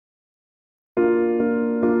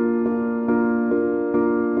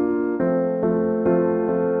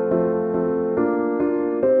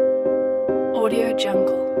Audio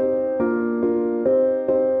Jungle.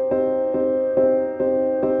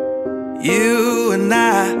 You and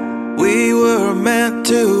I, we were meant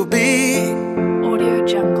to be. Audio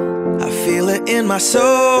Jungle. I feel it in my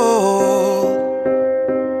soul.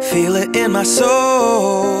 Feel it in my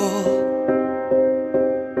soul.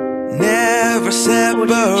 Never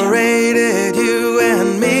separated, you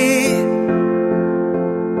and me.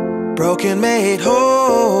 Broken made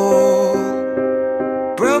whole.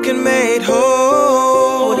 Broken made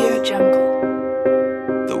whole. Audio Jungle.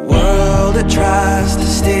 The world that tries to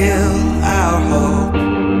steal our hope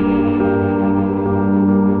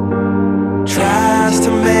tries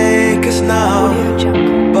to make us numb, Audio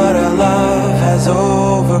Jungle. but our love has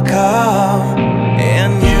overcome.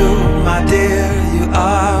 And you, my dear, you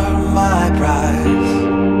are my prize.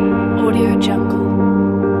 Audio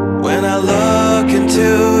Jungle. When I look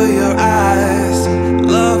into